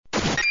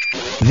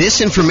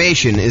This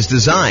information is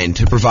designed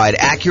to provide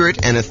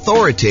accurate and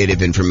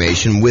authoritative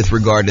information with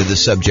regard to the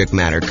subject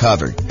matter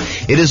covered.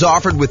 It is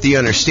offered with the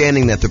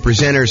understanding that the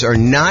presenters are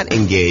not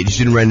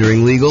engaged in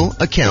rendering legal,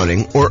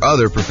 accounting, or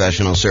other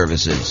professional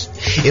services.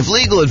 If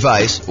legal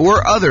advice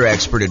or other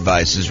expert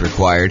advice is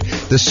required,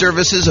 the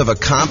services of a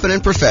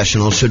competent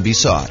professional should be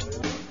sought.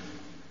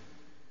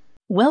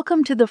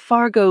 Welcome to the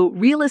Fargo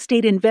Real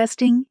Estate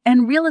Investing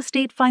and Real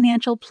Estate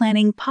Financial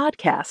Planning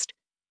podcast.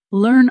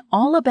 Learn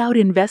all about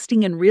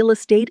investing in real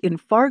estate in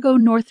Fargo,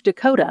 North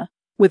Dakota,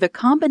 with a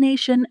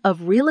combination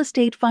of real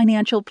estate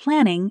financial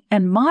planning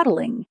and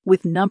modeling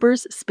with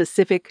numbers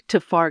specific to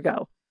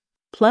Fargo,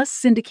 plus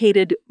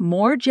syndicated,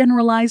 more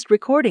generalized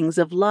recordings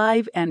of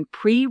live and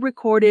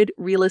pre-recorded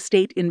real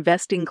estate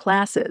investing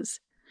classes.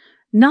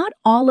 Not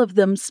all of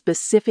them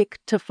specific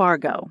to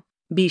Fargo.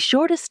 Be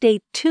sure to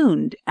stay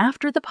tuned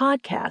after the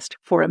podcast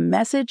for a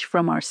message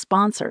from our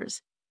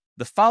sponsors.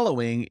 The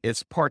following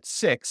is part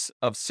 6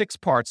 of 6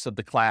 parts of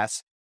the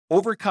class,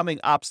 Overcoming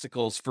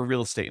Obstacles for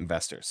Real Estate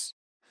Investors.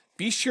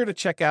 Be sure to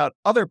check out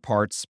other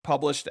parts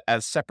published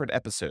as separate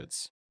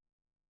episodes.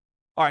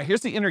 All right,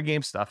 here's the inner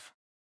game stuff.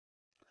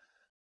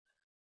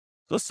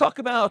 Let's talk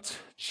about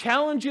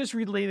challenges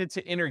related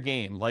to inner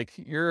game, like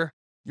your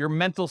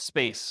mental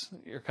space,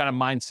 your kind of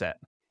mindset.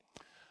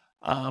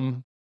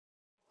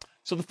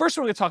 So the first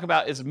one we're going to talk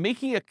about is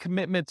making a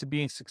commitment to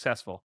being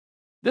successful.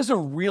 This is a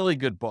really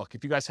good book.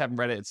 If you guys haven't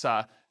read it, it's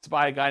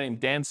by a guy named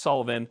Dan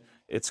Sullivan.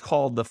 It's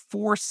called The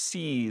 4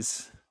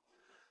 C's.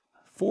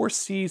 4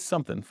 C's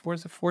something.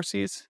 Is it 4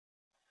 C's?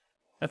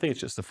 I think it's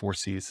just the 4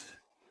 C's.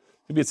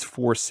 Maybe it's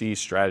 4 C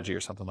strategy or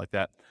something like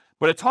that.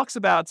 But it talks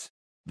about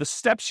the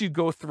steps you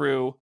go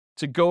through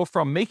to go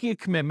from making a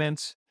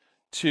commitment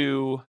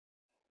to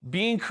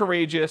being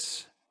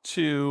courageous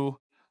to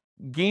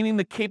gaining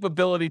the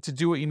capability to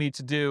do what you need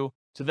to do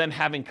to then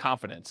having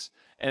confidence.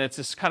 And it's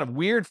this kind of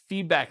weird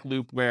feedback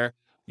loop where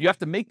you have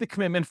to make the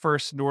commitment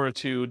first in order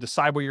to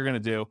decide what you're going to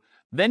do.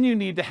 Then you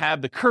need to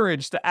have the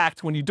courage to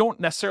act when you don't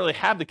necessarily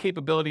have the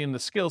capability and the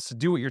skills to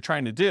do what you're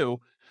trying to do.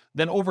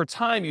 Then over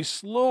time, you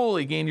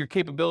slowly gain your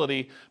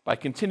capability by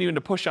continuing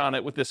to push on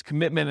it with this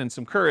commitment and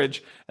some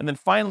courage. And then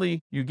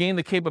finally, you gain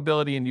the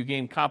capability and you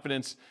gain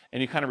confidence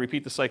and you kind of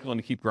repeat the cycle and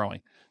you keep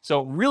growing.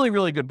 So really,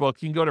 really good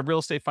book. You can go to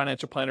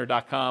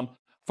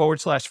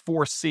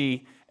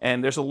realestateFinancialPlanner.com/4C.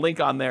 And there's a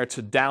link on there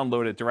to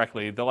download it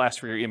directly. They'll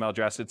ask for your email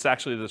address. It's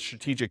actually the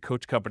Strategic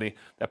Coach Company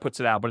that puts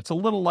it out. But it's a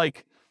little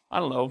like,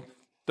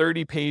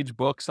 30-page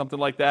book, something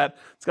like that.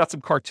 It's got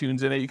some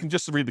cartoons in it. You can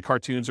just read the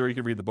cartoons or you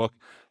can read the book.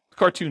 The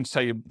cartoons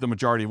tell you the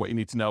majority of what you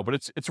need to know, but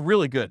it's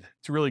really good.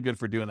 It's really good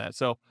for doing that.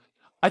 So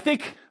I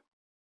think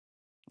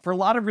for a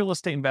lot of real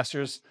estate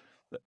investors,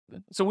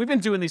 so we've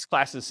been doing these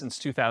classes since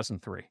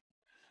 2003.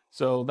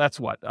 So that's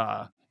what,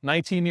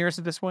 19 years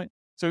at this point?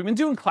 So we've been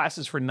doing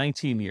classes for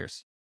 19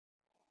 years.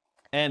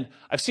 And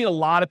I've seen a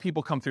lot of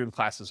people come through the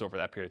classes over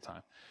that period of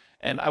time.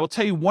 And I will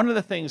tell you, one of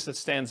the things that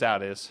stands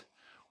out is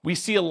we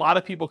see a lot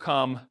of people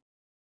come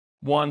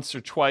once or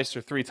twice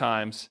or 3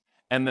 times,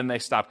 and then they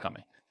stop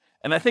coming.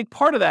 And I think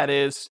part of that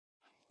is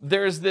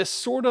there's this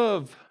sort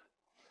of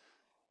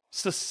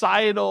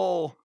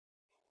societal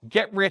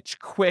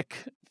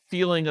get-rich-quick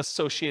feeling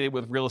associated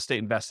with real estate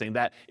investing,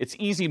 that it's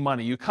easy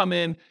money. You come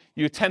in,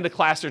 you attend a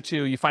class or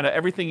 2, you find out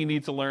everything you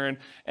need to learn,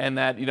 and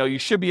that you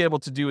should be able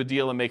to do a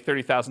deal and make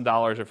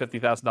 $30,000 or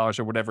 $50,000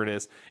 or whatever it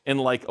is in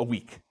like a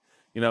week.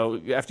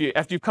 After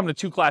you've come to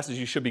 2 classes,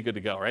 you should be good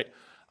to go, right?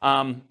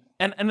 And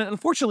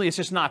unfortunately, it's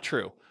just not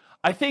true.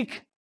 I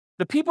think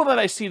the people that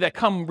I see that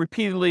come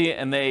repeatedly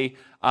and they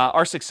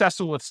are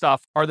successful with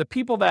stuff are the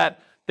people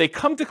that they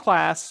come to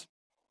class,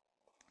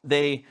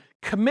 they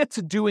commit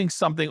to doing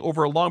something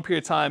over a long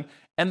period of time,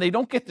 and they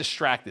don't get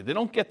distracted. They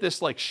don't get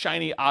this like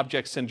shiny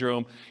object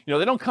syndrome.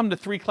 They don't come to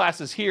 3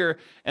 classes here,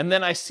 and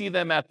then I see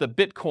them at the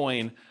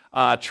Bitcoin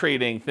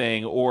trading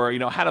thing, or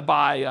how to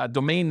buy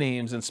domain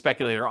names and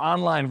speculate, or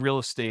online real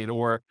estate,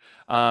 or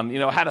how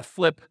to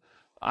flip,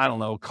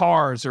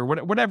 cars, or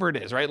whatever it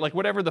is, right? Like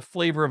whatever the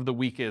flavor of the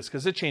week is,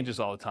 because it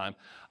changes all the time.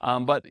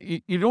 But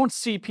you don't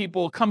see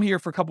people come here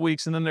for a couple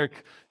weeks and then they're,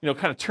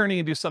 kind of turning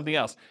and do something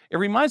else. It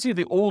reminds me of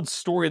the old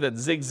story that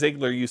Zig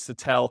Ziglar used to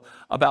tell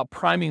about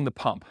priming the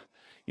pump.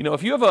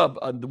 If you have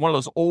one of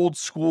those old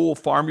school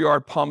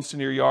farmyard pumps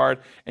in your yard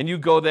and you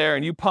go there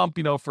and you pump,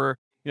 for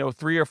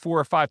 3 or 4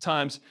 or 5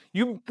 times,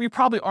 you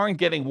probably aren't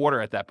getting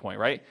water at that point,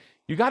 right?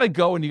 You got to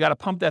go and you got to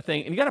pump that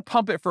thing, and you got to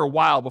pump it for a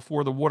while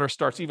before the water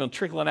starts even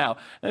trickling out.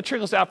 And it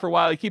trickles out for a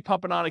while. You keep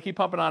pumping on it,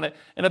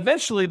 and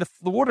eventually the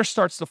water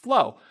starts to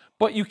flow.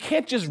 But you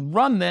can't just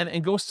run then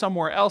and go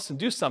somewhere else and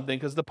do something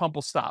because the pump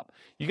will stop.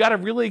 You got to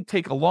really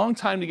take a long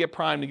time to get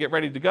primed, to get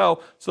ready to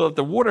go, so that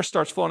the water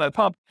starts flowing out of the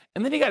pump.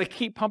 And then you got to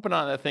keep pumping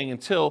on that thing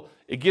until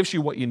it gives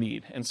you what you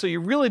need. And so you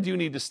really do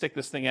need to stick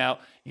this thing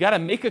out. You got to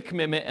make a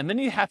commitment, and then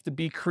you have to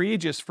be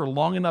courageous for a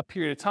long enough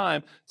period of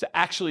time to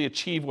actually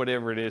achieve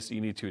whatever it is that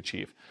you need to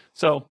achieve.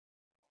 So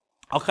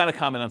I'll kind of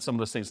comment on some of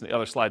those things in the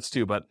other slides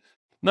too. But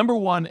number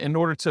one, in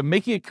order to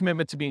making a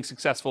commitment to being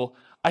successful,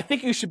 I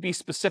think you should be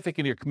specific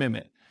in your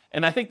commitment.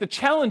 And I think the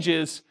challenge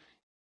is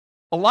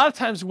a lot of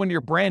times when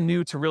you're brand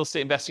new to real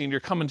estate investing and you're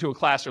coming to a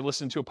class or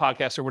listening to a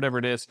podcast or whatever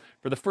it is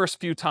for the first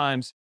few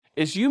times,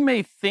 is you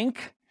may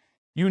think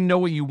you know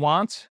what you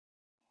want,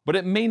 but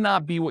it may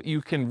not be what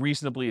you can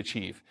reasonably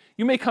achieve.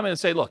 You may come in and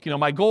say, look,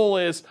 my goal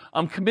is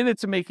I'm committed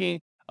to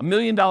making $1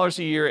 million a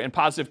year in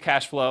positive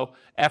cash flow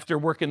after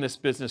working this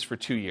business for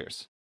 2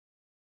 years.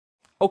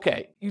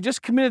 Okay, you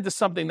just committed to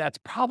something that's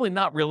probably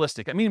not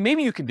realistic. I mean,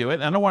 maybe you can do it.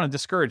 And I don't want to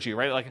discourage you,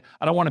 right? Like,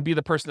 I don't want to be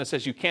the person that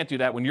says you can't do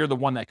that when you're the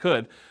one that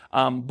could.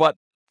 But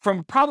from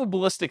a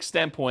probabilistic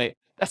standpoint,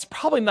 that's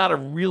probably not a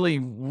really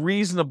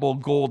reasonable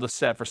goal to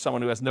set for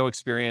someone who has no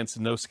experience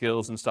and no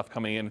skills and stuff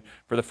coming in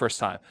for the first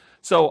time.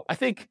 So I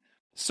think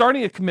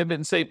starting a commitment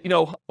and say,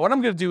 what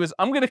I'm going to do is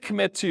I'm going to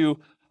commit to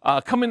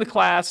coming to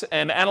class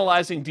and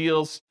analyzing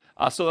deals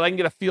so that I can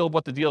get a feel of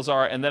what the deals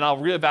are, and then I'll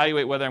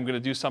reevaluate whether I'm going to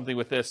do something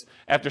with this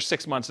after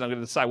 6 months, and I'm going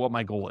to decide what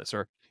my goal is,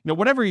 or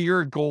whatever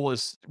your goal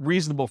is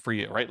reasonable for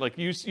you, right? Like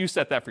you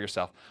set that for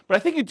yourself. But I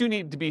think you do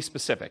need to be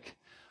specific,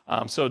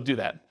 so do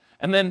that.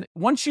 And then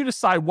once you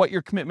decide what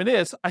your commitment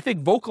is, I think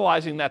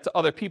vocalizing that to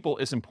other people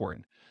is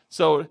important.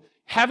 So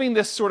having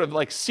this sort of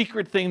like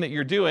secret thing that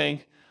you're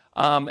doing,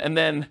 and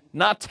then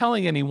not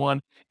telling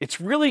anyone, it's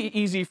really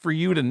easy for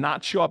you to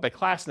not show up at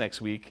class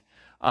next week.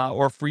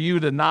 Or for you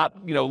to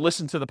not,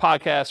 listen to the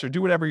podcast or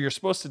do whatever you're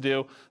supposed to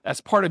do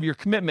as part of your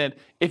commitment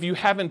if you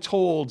haven't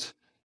told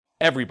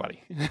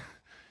everybody.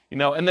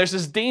 And there's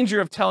this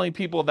danger of telling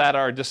people that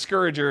are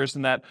discouragers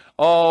and that,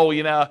 so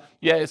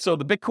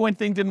the Bitcoin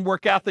thing didn't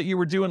work out that you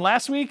were doing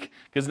last week,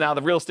 because now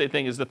the real estate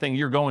thing is the thing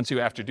you're going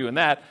to after doing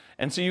that.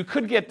 And so you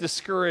could get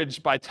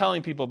discouraged by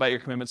telling people about your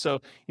commitment.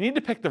 So you need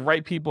to pick the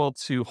right people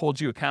to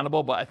hold you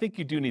accountable, but I think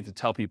you do need to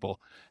tell people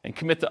and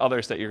commit to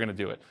others that you're going to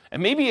do it.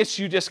 And maybe it's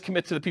you just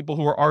commit to the people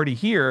who are already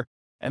here,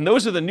 and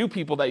those are the new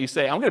people that you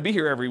say, I'm going to be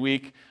here every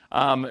week,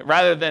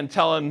 rather than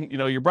telling,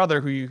 your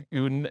brother who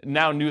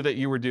now knew that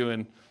you were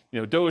doing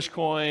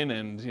Dogecoin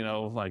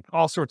and, like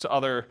all sorts of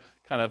other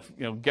kind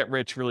of, get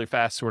rich really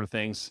fast sort of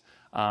things,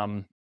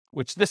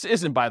 which this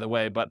isn't, by the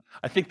way, but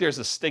I think there's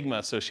a stigma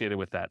associated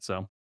with that.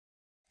 So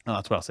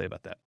that's what I'll say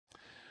about that.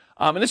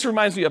 And this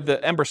reminds me of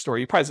the Ember story.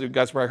 You probably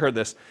guys where I heard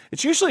this.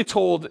 It's usually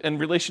told in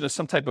relation to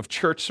some type of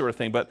church sort of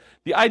thing, but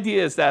the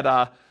idea is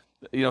that,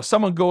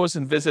 someone goes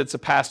and visits a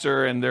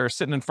pastor and they're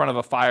sitting in front of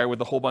a fire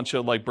with a whole bunch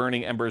of like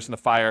burning embers in the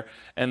fire.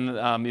 And,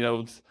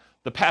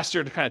 the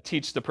pastor, to kind of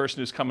teach the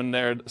person who's coming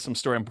there some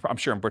story, I'm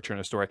sure I'm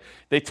butchering a story.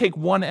 They take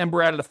one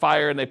ember out of the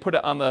fire and they put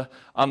it on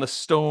the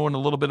stone a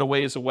little bit of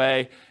ways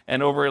away.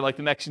 And over like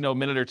the next,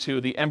 minute or two,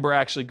 the ember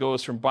actually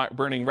goes from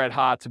burning red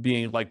hot to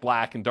being like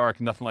black and dark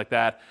and nothing like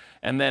that.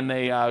 And then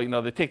they,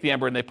 they take the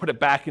ember and they put it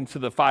back into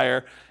the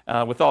fire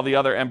with all the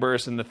other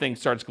embers, and the thing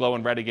starts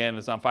glowing red again and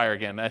it's on fire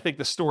again. And I think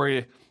the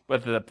story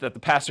that the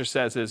pastor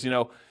says is,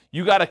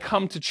 you got to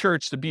come to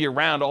church to be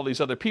around all these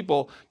other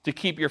people to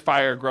keep your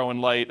fire growing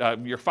light,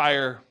 your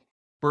fire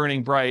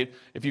burning bright.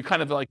 If you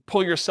kind of like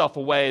pull yourself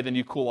away, then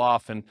you cool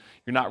off and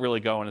you're not really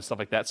going and stuff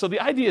like that. So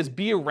the idea is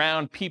be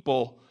around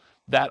people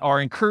that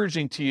are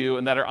encouraging to you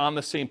and that are on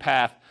the same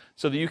path,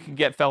 so that you can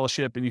get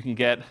fellowship and you can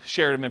get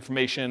shared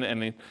information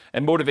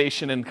and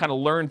motivation and kind of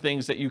learn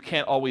things that you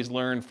can't always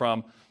learn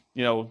from,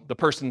 the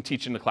person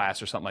teaching the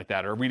class or something like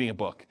that, or reading a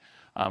book.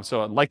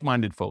 So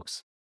like-minded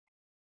folks.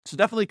 So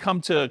definitely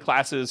come to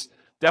classes,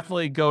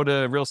 definitely go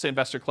to real estate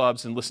investor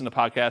clubs and listen to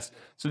podcasts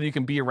so that you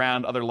can be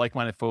around other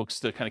like-minded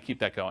folks to kind of keep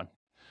that going.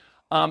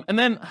 And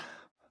then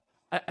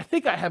I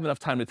think I have enough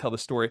time to tell the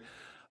story.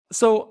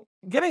 So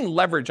getting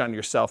leverage on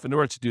yourself in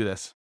order to do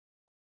this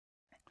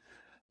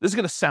is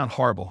going to sound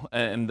horrible.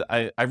 And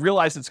I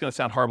realize it's going to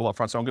sound horrible up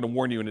front, so I'm going to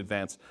warn you in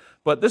advance.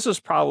 But this was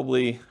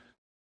probably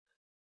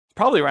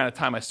around the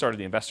time I started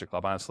the investor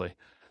club, honestly.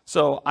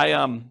 So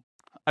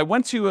I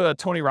went to a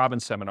Tony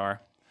Robbins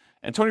seminar.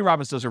 And Tony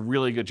Robbins does a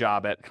really good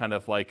job at kind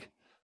of like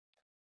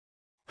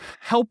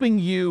helping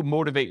you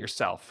motivate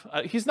yourself.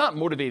 He's not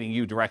motivating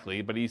you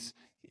directly, but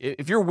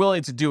if you're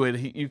willing to do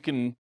it, you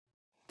can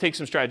take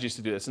some strategies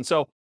to do this. And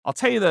so I'll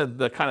tell you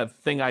the kind of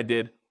thing I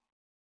did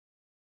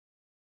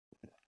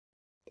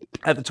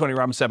at the Tony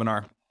Robbins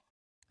seminar.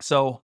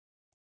 So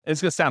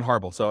it's going to sound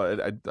horrible,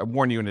 so I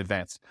warn you in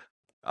advance.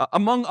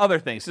 Among other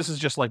things, this is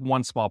just like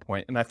one small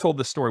point, and I've told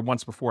this story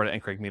once before at an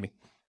NCRAG meeting.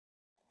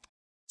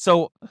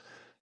 So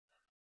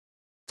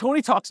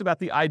Tony talks about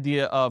the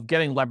idea of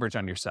getting leverage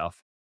on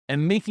yourself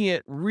and making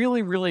it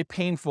really, really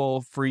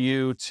painful for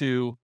you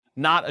to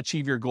not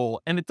achieve your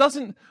goal. And it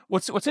doesn't,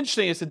 what's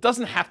interesting is it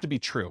doesn't have to be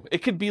true. It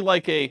could be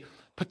like a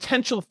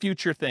potential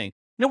future thing.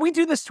 We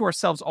do this to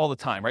ourselves all the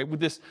time, right? With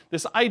this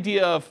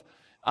idea of,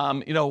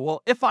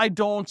 well, if I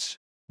don't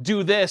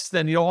do this,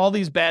 then, all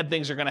these bad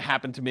things are going to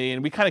happen to me.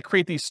 And we kind of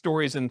create these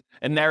stories and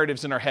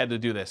narratives in our head to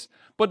do this.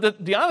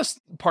 But the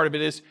honest part of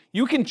it is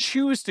you can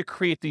choose to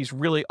create these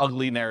really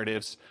ugly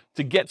narratives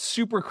to get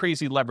super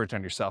crazy leverage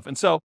on yourself. And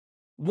so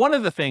one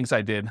of the things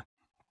I did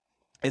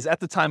is, at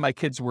the time my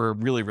kids were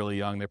really, really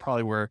young. They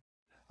probably were,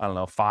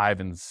 5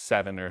 and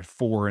 7 or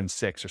 4 and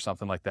 6 or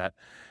something like that.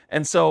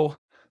 And so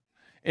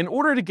in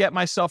order to get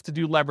myself to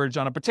do leverage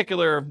on a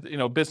particular,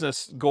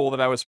 business goal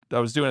that I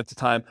was doing at the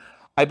time,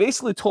 I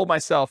basically told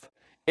myself,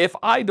 if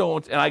I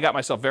don't, and I got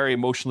myself very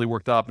emotionally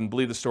worked up and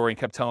believed the story and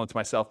kept telling it to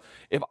myself,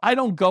 if I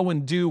don't go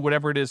and do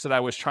whatever it is that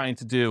I was trying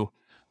to do,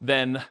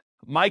 then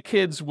my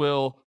kids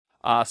will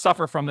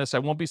suffer from this. I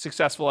won't be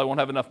successful. I won't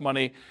have enough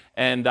money.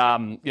 And,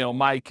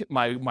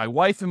 my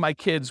wife and my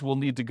kids will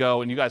need to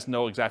go, and you guys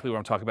know exactly what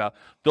I'm talking about.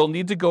 They'll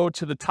need to go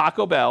to the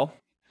Taco Bell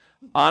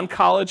on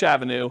College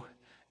Avenue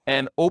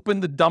and open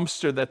the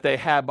dumpster that they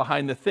have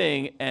behind the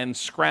thing and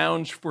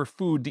scrounge for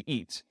food to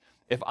eat.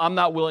 If I'm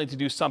not willing to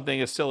do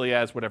something as silly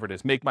as whatever it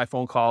is, make my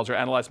phone calls or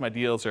analyze my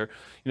deals or,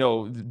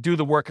 do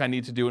the work I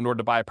need to do in order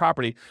to buy a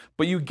property,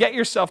 but you get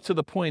yourself to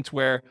the point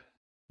where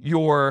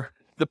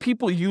the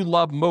people you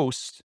love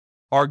most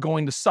are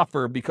going to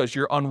suffer because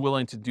you're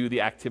unwilling to do the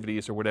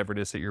activities or whatever it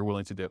is that you're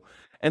willing to do.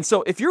 And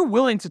so if you're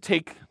willing to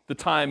take the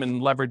time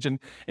and leverage, and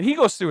he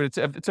goes through it,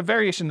 it's a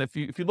variation that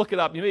if you look it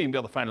up, you may even be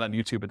able to find it on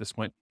YouTube at this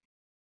point.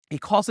 He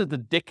calls it the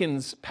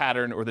Dickens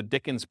pattern or the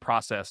Dickens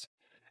process.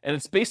 And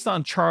it's based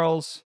on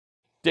Charles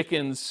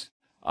Dickens'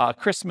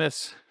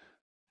 Christmas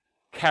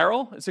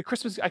Carol. Is it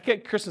Christmas? I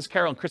get Christmas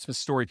Carol and Christmas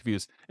Story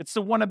confused. It's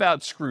the one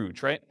about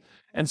Scrooge, right?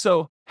 And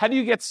so how do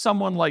you get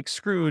someone like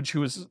Scrooge,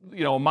 who is,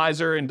 a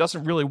miser and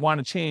doesn't really want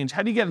to change,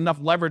 how do you get enough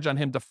leverage on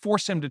him to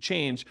force him to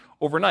change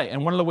overnight?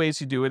 And one of the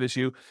ways you do it is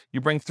you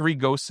bring 3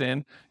 ghosts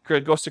in,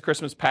 Ghost of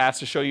Christmas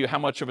Past, to show you how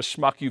much of a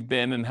schmuck you've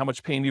been and how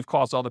much pain you've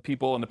caused all the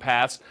people in the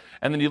past.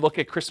 And then you look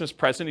at Christmas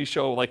Present, you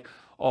show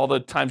all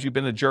the times you've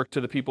been a jerk to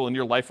the people in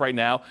your life right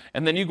now.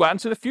 And then you go out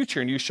into the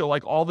future and you show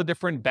all the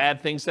different bad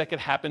things that could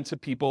happen to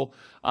people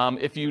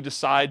if you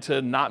decide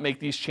to not make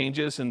these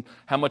changes, and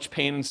how much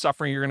pain and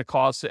suffering you're going to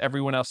cause to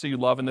everyone else that you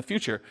love in the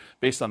future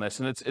based on this.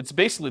 And it's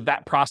basically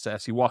that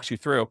process he walks you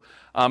through.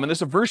 And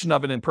there's a version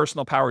of it in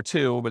Personal Power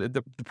 2, but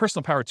the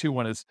Personal Power 2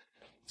 one it's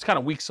kind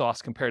of weak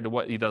sauce compared to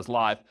what he does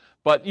live.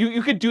 But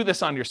you could do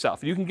this on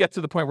yourself. You can get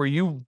to the point where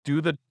you do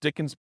the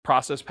Dickens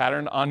process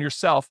pattern on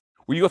yourself,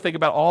 where you go think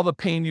about all the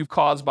pain you've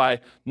caused by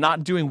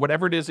not doing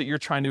whatever it is that you're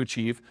trying to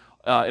achieve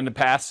in the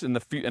past, in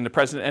the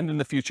present, and in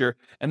the future,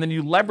 and then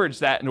you leverage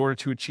that in order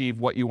to achieve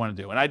what you want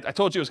to do. And I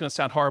told you it was going to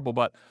sound horrible,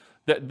 but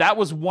that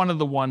was one of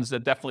the ones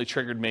that definitely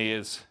triggered me,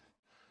 is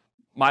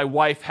my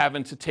wife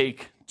having to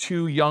take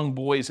 2 young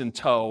boys in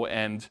tow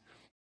and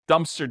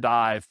dumpster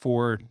dive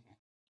for,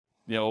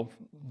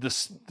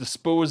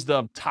 disposed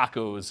of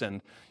tacos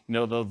and,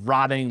 the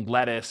rotting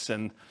lettuce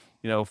and,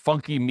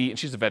 funky meat. And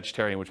she's a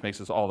vegetarian, which makes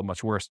this all the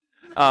much worse.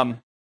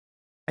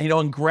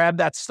 And grab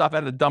that stuff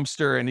out of the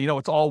dumpster, and,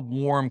 it's all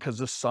warm because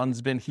the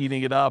sun's been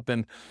heating it up.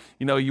 And,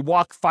 you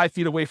walk 5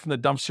 feet away from the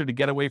dumpster to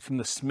get away from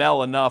the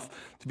smell enough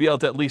to be able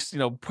to at least,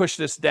 push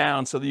this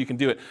down so that you can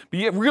do it. But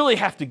you really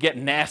have to get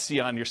nasty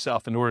on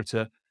yourself in order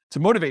to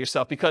motivate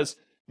yourself, because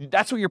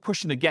that's what you're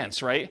pushing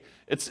against, right?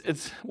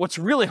 It's what's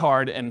really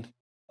hard. And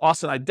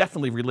Austin, I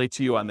definitely relate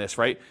to you on this,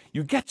 right?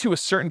 You get to a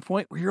certain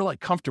point where you're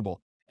comfortable,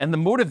 and the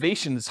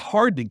motivation is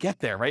hard to get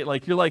there, right?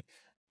 You're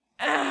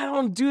I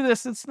don't do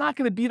this, it's not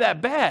going to be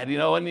that bad,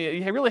 and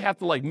you really have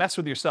to mess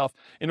with yourself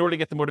in order to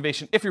get the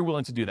motivation if you're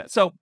willing to do that.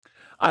 So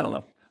I don't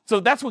know. So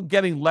that's what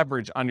getting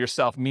leverage on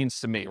yourself means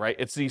to me, right?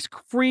 It's these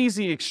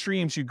crazy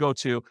extremes you go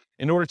to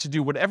in order to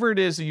do whatever it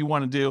is that you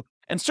want to do.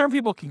 And certain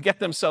people can get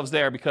themselves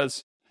there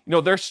because,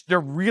 they're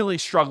really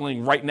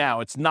struggling right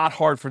now. It's not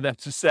hard for them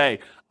to say,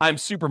 I'm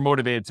super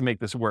motivated to make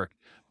this work.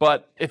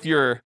 But if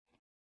you're,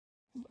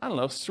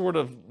 sort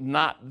of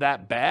not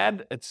that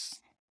bad,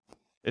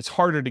 it's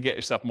harder to get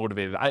yourself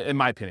motivated, in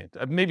my opinion.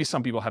 Maybe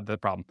some people have that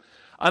problem.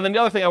 And then the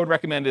other thing I would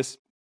recommend is,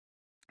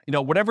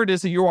 whatever it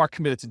is that you are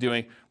committed to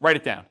doing, write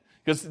it down.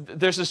 Because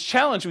there's this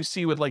challenge we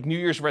see with New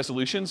Year's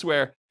resolutions,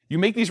 where you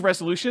make these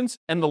resolutions,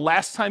 and the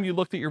last time you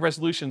looked at your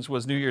resolutions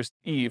was New Year's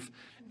Eve,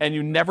 and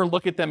you never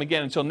look at them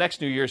again until next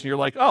New Year's, and you're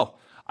like, oh,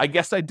 I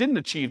guess I didn't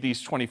achieve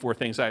these 24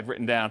 things I had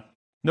written down.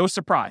 No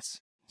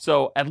surprise.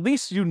 So at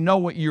least you know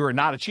what you are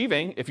not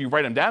achieving if you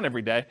write them down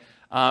every day,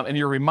 and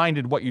you're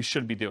reminded what you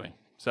should be doing.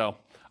 So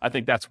I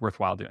think that's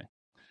worthwhile doing.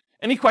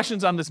 Any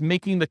questions on this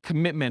making the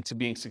commitment to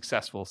being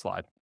successful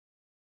slide?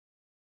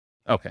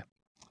 Okay.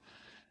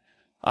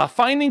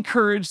 Finding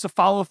courage to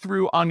follow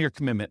through on your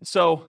commitment.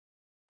 So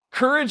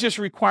courage is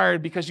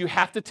required because you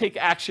have to take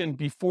action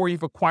before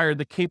you've acquired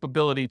the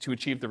capability to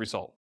achieve the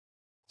result.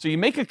 So you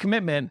make a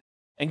commitment,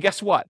 and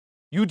guess what?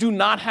 You do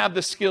not have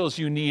the skills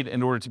you need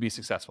in order to be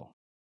successful.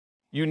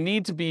 You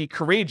need to be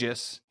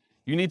courageous.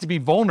 You need to be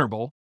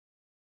vulnerable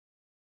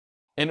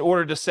in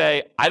order to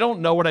say, I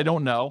don't know what I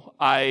don't know.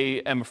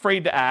 I am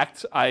afraid to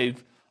act. I'm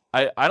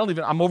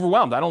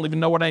overwhelmed. I don't even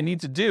know what I need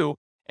to do.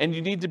 And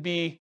you need to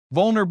be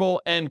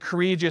vulnerable and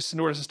courageous in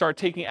order to start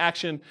taking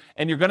action.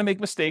 And you're going to make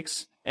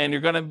mistakes, and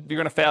you're going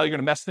to fail. You're going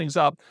to mess things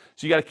up.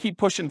 So you got to keep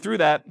pushing through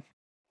that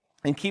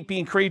and keep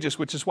being courageous,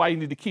 which is why you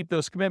need to keep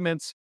those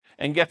commitments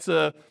and get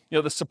to,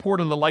 the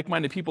support of the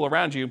like-minded people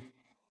around you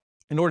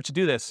in order to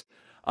do this.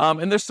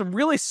 And there's some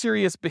really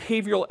serious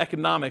behavioral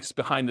economics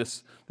behind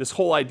this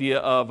whole idea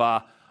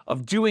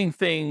of doing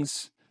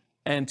things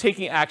and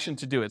taking action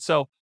to do it.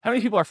 So how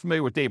many people are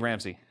familiar with Dave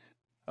Ramsey?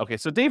 Okay,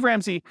 so Dave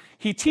Ramsey,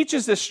 he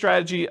teaches this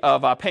strategy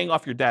of paying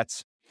off your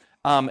debts.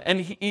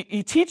 And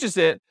he teaches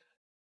it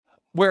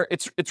where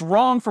it's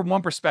wrong from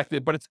one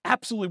perspective, but it's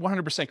absolutely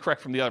 100% correct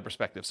from the other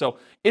perspective. So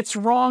it's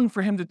wrong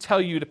for him to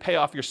tell you to pay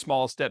off your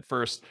smallest debt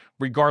first,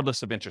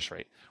 regardless of interest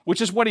rate, which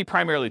is what he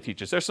primarily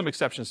teaches. There's some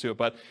exceptions to it,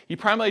 but he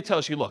primarily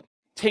tells you, look,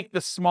 take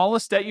the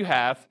smallest debt you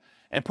have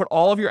and put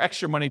all of your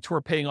extra money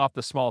toward paying off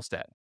the smallest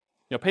debt.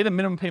 Pay the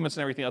minimum payments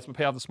and everything else, but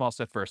pay off the smallest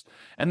debt first.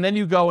 And then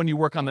you go and you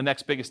work on the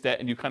next biggest debt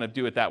and you kind of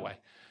do it that way.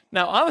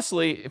 Now,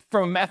 honestly,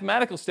 from a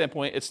mathematical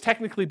standpoint, it's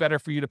technically better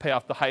for you to pay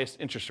off the highest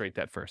interest rate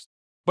debt first.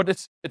 But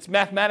it's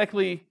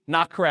mathematically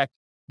not correct.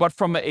 But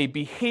from a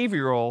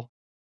behavioral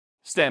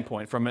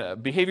standpoint, from a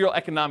behavioral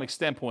economic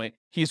standpoint,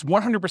 he's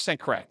 100%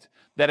 correct.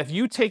 That if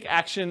you take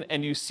action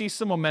and you see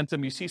some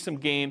momentum, you see some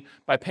gain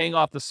by paying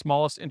off the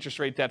smallest interest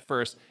rate debt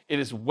first, it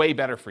is way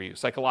better for you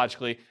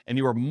psychologically, and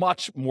you are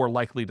much more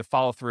likely to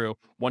follow through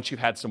once you've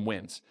had some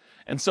wins.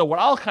 And so what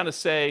I'll kind of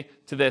say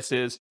to this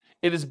is,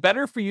 it is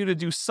better for you to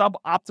do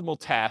suboptimal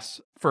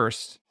tasks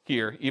first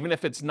here, even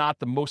if it's not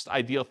the most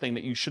ideal thing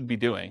that you should be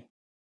doing,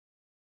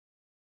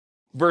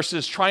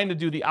 versus trying to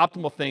do the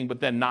optimal thing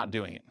but then not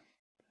doing it.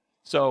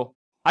 So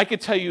I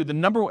could tell you the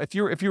number one, if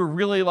you're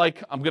really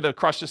like, I'm going to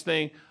crush this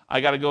thing,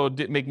 I got to go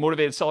make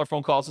motivated seller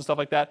phone calls and stuff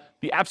like that,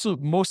 the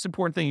absolute most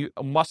important thing you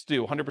must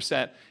do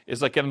 100%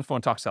 is like get on the phone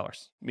and talk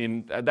sellers. I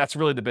mean, that's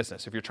really the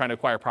business. If you're trying to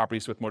acquire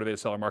properties with motivated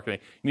seller marketing,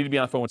 you need to be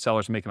on the phone with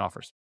sellers and making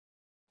offers.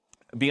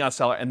 Be on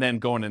seller and then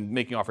going and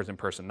making offers in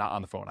person, not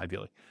on the phone,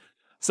 ideally.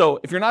 So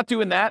if you're not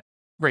doing that,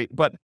 great.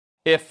 But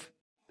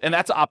and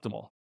that's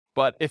optimal.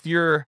 But if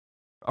you're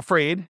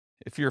afraid,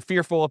 if you're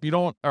fearful, if you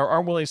don't or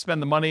aren't willing to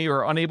spend the money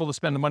or unable to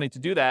spend the money to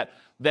do that,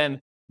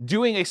 then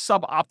doing a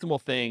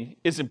suboptimal thing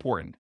is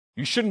important.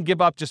 You shouldn't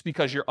give up just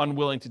because you're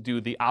unwilling to do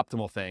the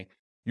optimal thing.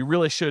 You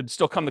really should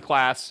still come to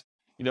class,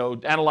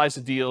 analyze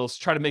the deals,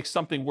 try to make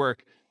something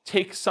work,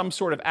 take some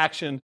sort of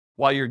action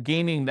while you're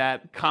gaining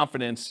that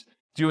confidence,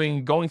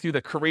 going through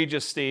the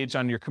courageous stage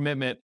on your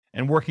commitment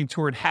and working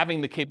toward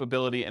having the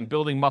capability and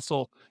building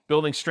muscle,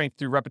 building strength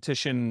through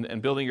repetition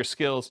and building your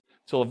skills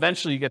till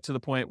eventually you get to the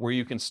point where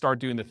you can start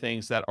doing the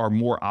things that are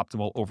more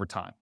optimal over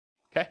time.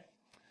 Okay?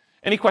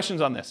 Any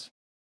questions on this?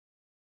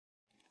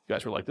 You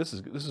guys were like, this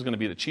is going to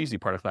be the cheesy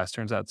part of class.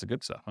 Turns out it's the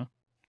good stuff, huh?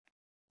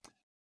 All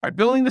right,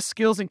 building the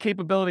skills and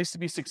capabilities to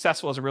be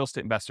successful as a real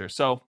estate investor.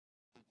 So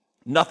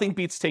nothing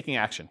beats taking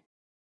action.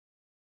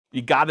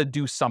 You got to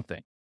do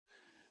something.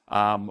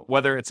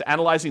 Whether it's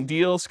analyzing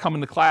deals,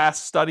 coming to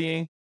class,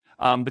 studying,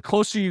 the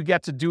closer you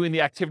get to doing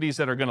the activities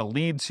that are going to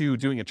lead to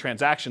doing a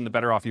transaction, the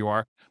better off you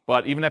are.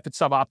 But even if it's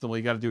suboptimal,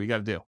 you got to do what you got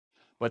to do.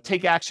 But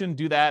take action,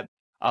 do that.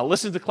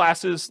 Listen to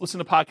classes, listen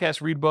to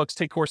podcasts, read books,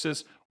 take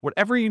courses,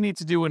 whatever you need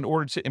to do in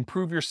order to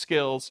improve your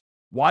skills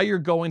while you're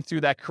going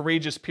through that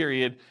courageous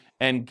period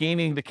and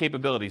gaining the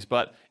capabilities.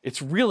 But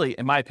it's really,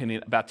 in my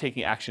opinion, about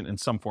taking action in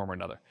some form or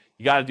another.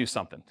 You got to do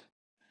something.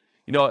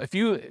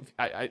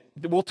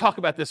 We'll talk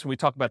about this when we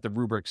talk about the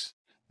rubrics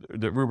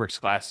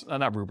class,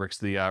 not rubrics,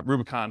 the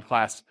Rubicon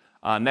class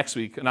next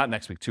week, not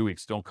next week, 2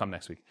 weeks, don't come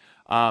next week.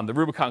 The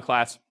Rubicon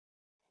class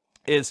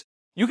is,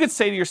 you could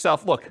say to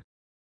yourself, look,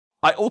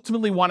 I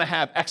ultimately want to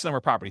have X number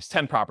of properties,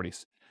 10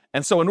 properties.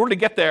 And so in order to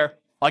get there,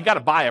 I got to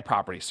buy a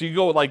property. So you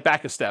go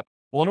back a step.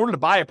 Well, in order to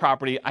buy a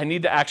property, I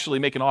need to actually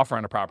make an offer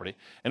on a property.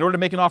 In order to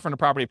make an offer on a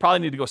property, I probably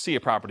need to go see a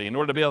property. In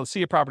order to be able to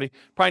see a property,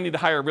 probably need to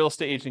hire a real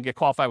estate agent and get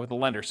qualified with a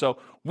lender. So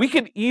we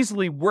can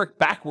easily work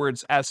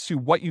backwards as to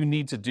what you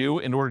need to do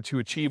in order to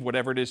achieve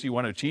whatever it is you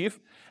want to achieve.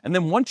 And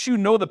then once you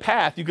know the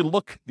path, you can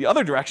look the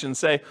other direction and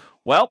say,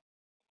 well,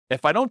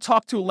 if I don't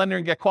talk to a lender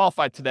and get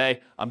qualified today,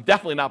 I'm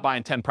definitely not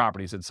buying 10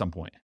 properties at some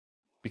point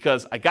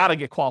because I got to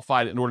get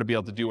qualified in order to be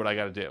able to do what I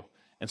got to do.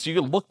 And so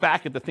you can look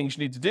back at the things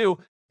you need to do,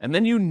 and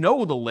then you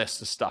know the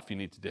list of stuff you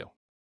need to do,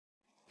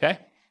 okay?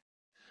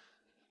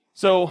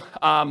 So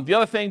the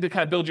other thing to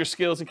kind of build your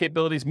skills and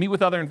capabilities, meet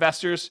with other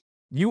investors.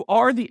 You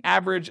are the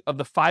average of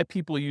the 5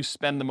 people you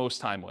spend the most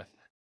time with.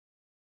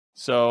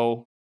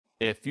 So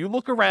if you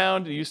look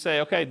around and you say,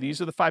 okay, these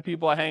are the 5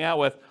 people I hang out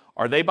with,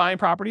 are they buying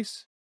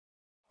properties?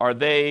 Are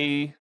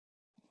they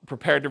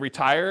prepared to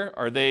retire?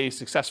 Are they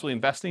successfully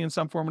investing in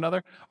some form or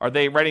another? Are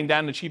they writing down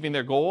and achieving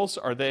their goals?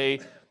 Are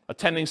they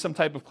attending some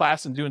type of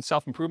class and doing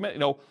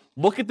self-improvement?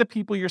 Look at the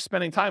people you're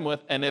spending time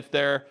with, and if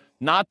they're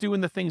not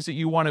doing the things that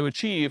you want to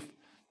achieve,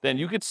 then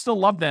you could still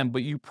love them,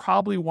 but you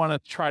probably want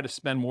to try to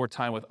spend more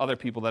time with other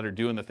people that are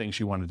doing the things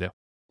you want to do.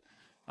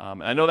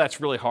 And I know that's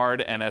really hard,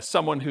 and as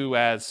someone who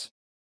has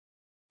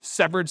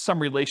severed some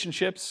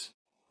relationships,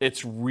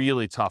 it's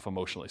really tough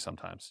emotionally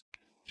sometimes.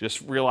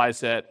 Just realize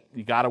that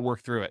you got to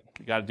work through it.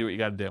 You got to do what you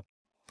got to do.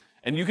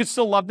 And you can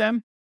still love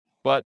them,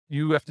 but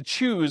you have to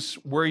choose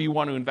where you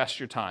want to invest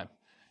your time.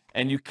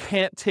 And you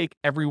can't take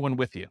everyone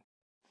with you.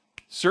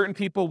 Certain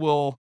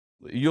people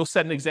you'll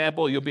set an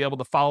example, you'll be able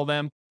to follow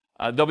them.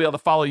 They'll be able to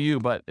follow you,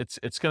 but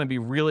it's going to be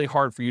really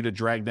hard for you to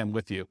drag them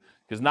with you.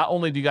 Because not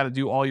only do you got to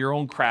do all your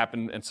own crap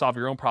and solve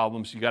your own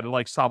problems, you got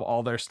to solve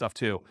all their stuff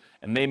too.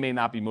 And they may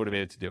not be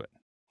motivated to do it.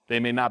 They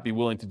may not be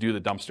willing to do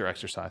the dumpster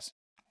exercise.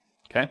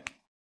 Okay?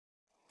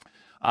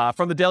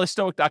 From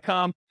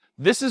thedailystoic.com,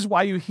 this is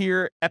why you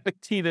hear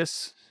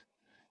Epictetus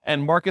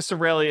and Marcus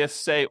Aurelius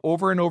say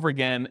over and over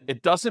again,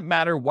 it doesn't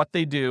matter what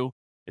they do,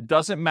 it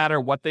doesn't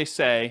matter what they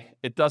say,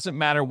 it doesn't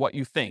matter what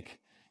you think.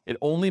 It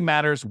only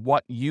matters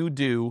what you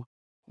do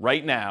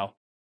right now,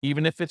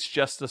 even if it's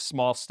just a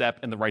small step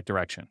in the right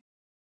direction.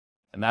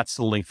 And that's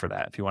the link for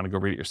that if you want to go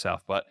read it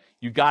yourself. But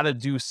you got to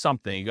do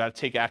something. You got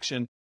to take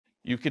action.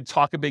 You could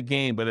talk a big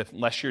game, but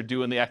unless you're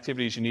doing the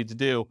activities you need to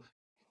do,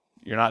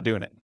 you're not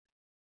doing it.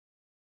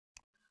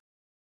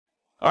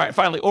 All right,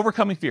 finally,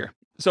 overcoming fear.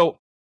 So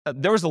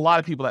there was a lot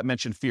of people that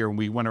mentioned fear when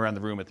we went around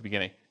the room at the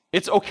beginning.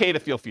 It's okay to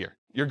feel fear.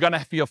 You're going to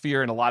feel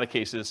fear in a lot of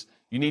cases.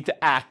 You need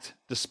to act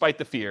despite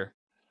the fear.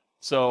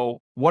 So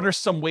what are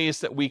some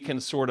ways that we can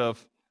sort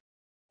of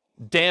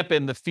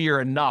dampen the fear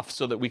enough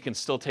so that we can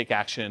still take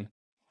action?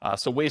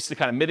 So ways to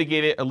kind of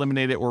mitigate it,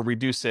 eliminate it, or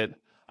reduce it.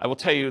 I will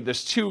tell you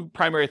there's two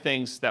primary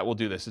things that will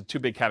do this. Two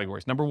big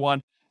categories. Number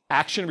one,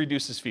 action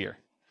reduces fear.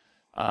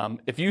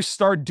 If you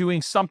start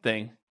doing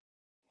something,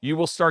 you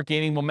will start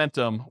gaining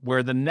momentum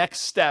where the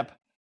next step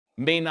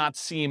may not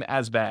seem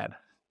as bad.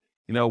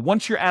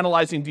 Once you're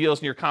analyzing deals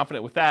and you're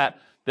confident with that,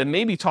 then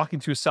maybe talking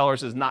to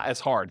sellers is not as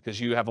hard because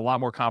you have a lot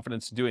more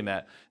confidence in doing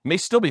that. It may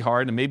still be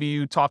hard, and maybe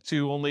you talk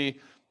to only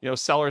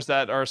sellers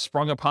that are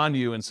sprung upon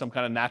you in some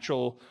kind of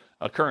natural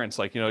occurrence,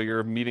 like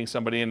you're meeting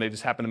somebody and they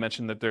just happen to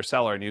mention that they're a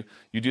seller, and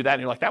you do that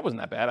and you're like, that wasn't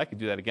that bad, I could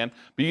do that again.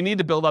 But you need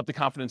to build up the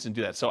confidence and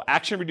do that. So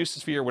action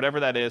reduces fear, whatever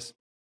that is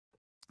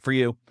for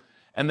you,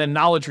 and then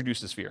knowledge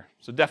reduces fear.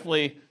 So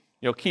definitely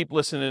keep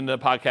listening to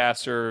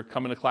podcasts or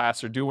coming to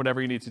class or do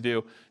whatever you need to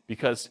do,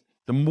 because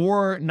the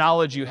more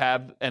knowledge you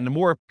have and the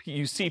more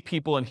you see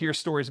people and hear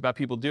stories about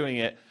people doing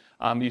it,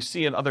 you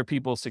see in other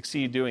people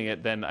succeed doing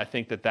it, then I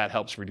think that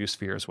helps reduce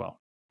fear as well.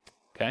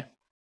 Okay.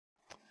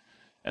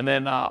 And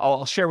then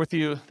I'll share with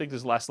you, I think this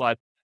is the last slide,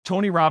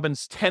 Tony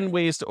Robbins' 10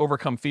 ways to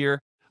overcome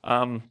fear.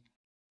 I'll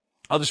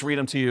just read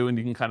them to you and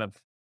you can kind of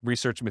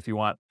research them if you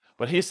want.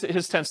 But his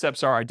 10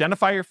 steps are: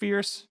 identify your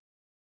fears,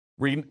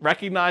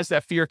 recognize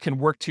that fear can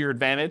work to your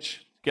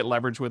advantage, get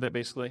leverage with it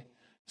basically.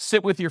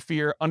 Sit with your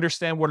fear,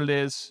 understand what it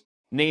is,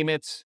 name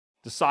it,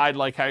 decide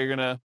how you're going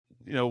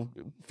to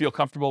feel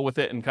comfortable with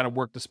it and kind of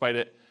work despite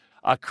it.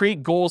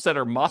 Create goals that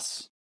are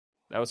musts.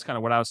 That was kind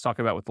of what I was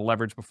talking about with the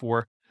leverage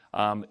before.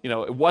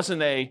 It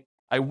wasn't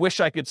I wish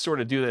I could sort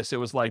of do this. It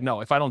was like,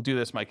 no, if I don't do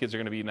this, my kids are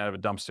going to be eaten out of a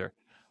dumpster.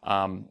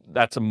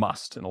 That's a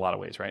must in a lot of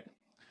ways, right?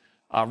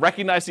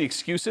 Recognize the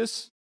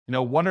excuses.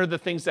 What are the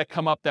things that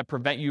come up that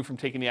prevent you from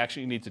taking the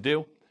action you need to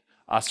do?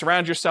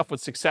 Surround yourself with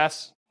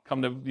success.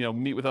 Come to,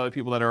 meet with other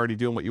people that are already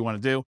doing what you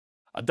want to do.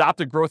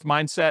 Adopt a growth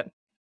mindset.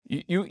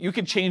 You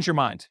can change your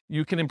mind.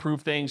 You can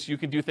improve things. You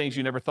can do things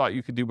you never thought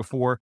you could do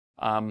before.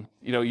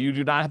 You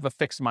do not have a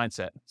fixed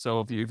mindset.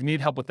 So if you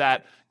need help with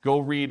that, go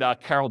read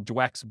Carol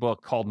Dweck's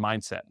book called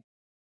Mindset.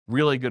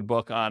 Really good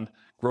book on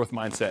growth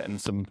mindset and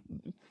some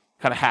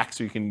kind of hacks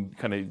so you can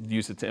kind of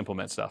use it to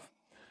implement stuff.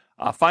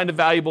 Find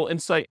valuable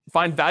insight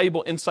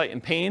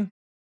in pain.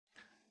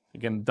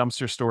 Again,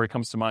 dumpster story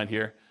comes to mind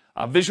here.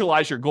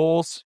 Visualize your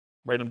goals,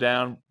 write them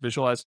down,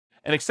 visualize,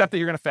 and accept that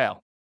you're going to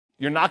fail.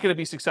 You're not going to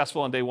be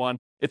successful on day one.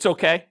 It's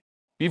okay.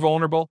 Be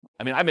vulnerable.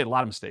 I made a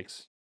lot of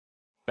mistakes.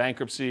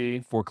 Bankruptcy,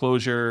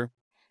 foreclosure,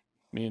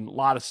 a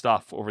lot of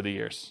stuff over the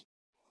years.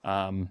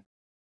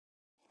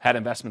 Had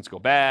investments go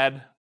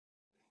bad.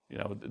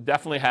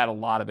 Definitely had a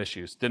lot of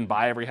issues. Didn't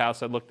buy every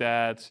house I looked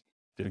at.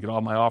 Didn't get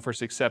all my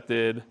offers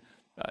accepted.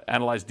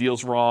 Analyzed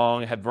deals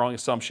wrong. Had wrong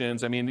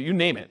assumptions. You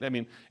name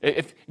it.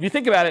 If you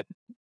think about it,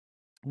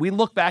 we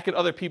look back at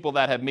other people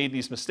that have made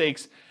these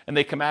mistakes and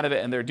they come out of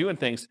it and they're doing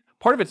things.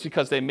 Part of it's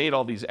because they made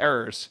all these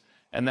errors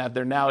and that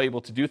they're now able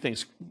to do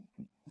things,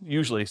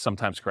 usually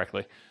sometimes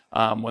correctly,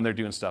 when they're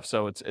doing stuff.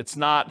 So it's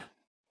not,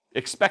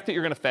 expect that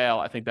you're going to fail.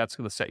 I think that's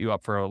going to set you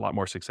up for a lot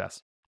more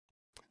success.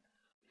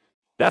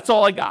 That's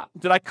all I got.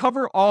 Did I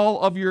cover all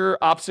of your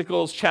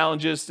obstacles,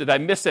 challenges? Did I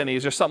miss any?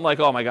 Is there something like,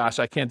 oh my gosh,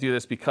 I can't do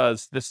this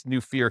because this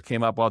new fear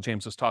came up while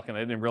James was talking. I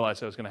didn't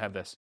realize I was going to have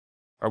this.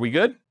 Are we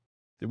good?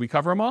 Did we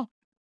cover them all?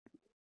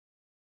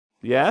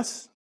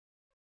 Yes?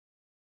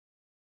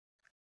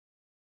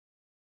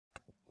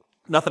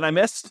 Nothing I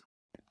missed?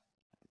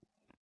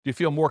 Do you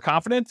feel more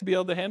confident to be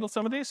able to handle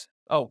some of these?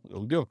 Oh,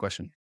 we do have a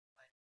question.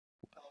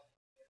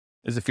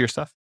 Is it fear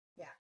stuff?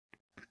 Yeah.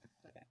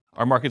 Okay.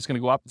 Our market's going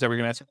to go up? Is that what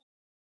you're going to answer?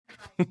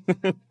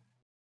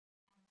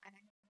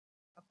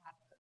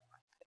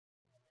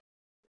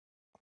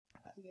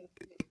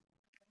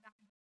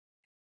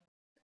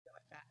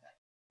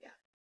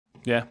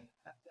 Yeah.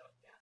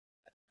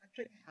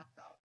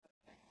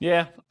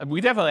 Yeah,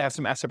 we definitely have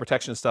some asset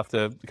protection stuff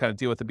to kind of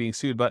deal with the being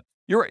sued, but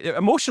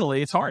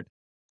emotionally, it's hard.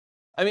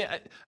 I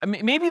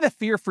mean, maybe the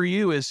fear for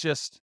you is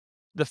just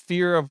the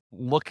fear of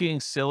looking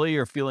silly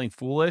or feeling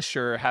foolish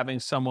or having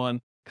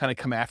someone kind of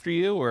come after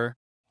you, or,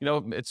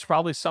 it's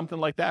probably something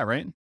like that,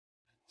 right?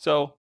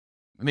 So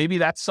maybe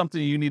that's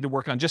something you need to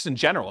work on just in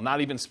general, not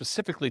even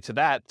specifically to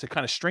that, to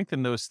kind of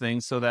strengthen those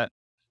things so that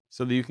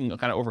you can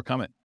kind of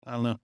overcome it. I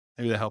don't know.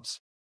 Maybe that helps.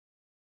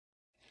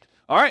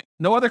 All right.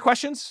 No other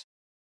questions?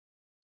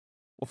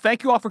 Well,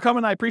 thank you all for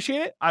coming. I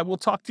appreciate it. I will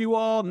talk to you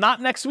all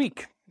not next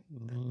week.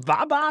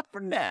 Bye-bye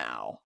for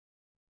now.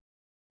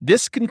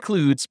 This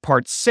concludes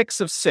part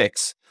 6 of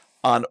 6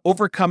 on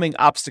overcoming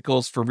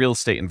obstacles for real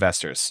estate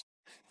investors.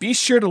 Be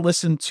sure to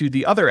listen to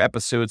the other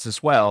episodes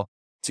as well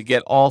to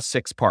get all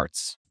 6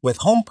 parts. With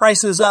home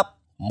prices up,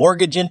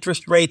 mortgage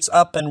interest rates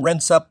up, and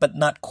rents up, but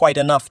not quite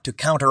enough to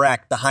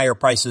counteract the higher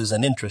prices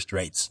and interest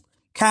rates,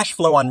 cash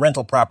flow on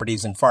rental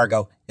properties in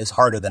Fargo is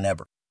harder than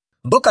ever.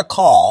 Book a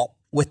call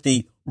with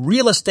the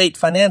Real Estate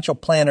Financial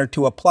Planner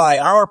to apply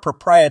our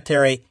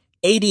proprietary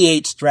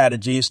 88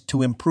 strategies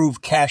to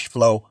improve cash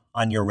flow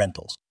on your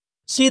rentals.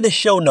 See the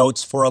show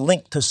notes for a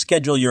link to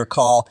schedule your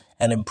call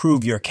and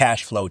improve your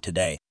cash flow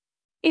today.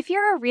 If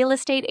you're a real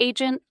estate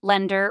agent,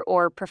 lender,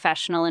 or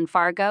professional in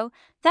Fargo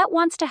that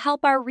wants to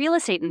help our real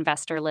estate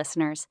investor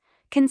listeners,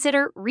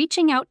 consider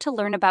reaching out to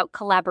learn about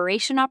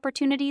collaboration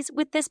opportunities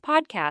with this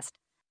podcast.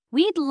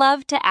 We'd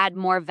love to add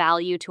more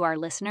value to our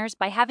listeners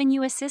by having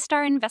you assist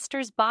our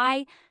investors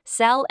buy,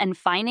 sell, and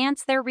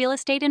finance their real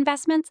estate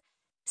investments.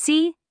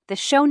 See the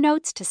show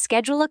notes to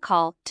schedule a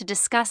call to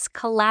discuss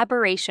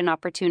collaboration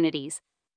opportunities.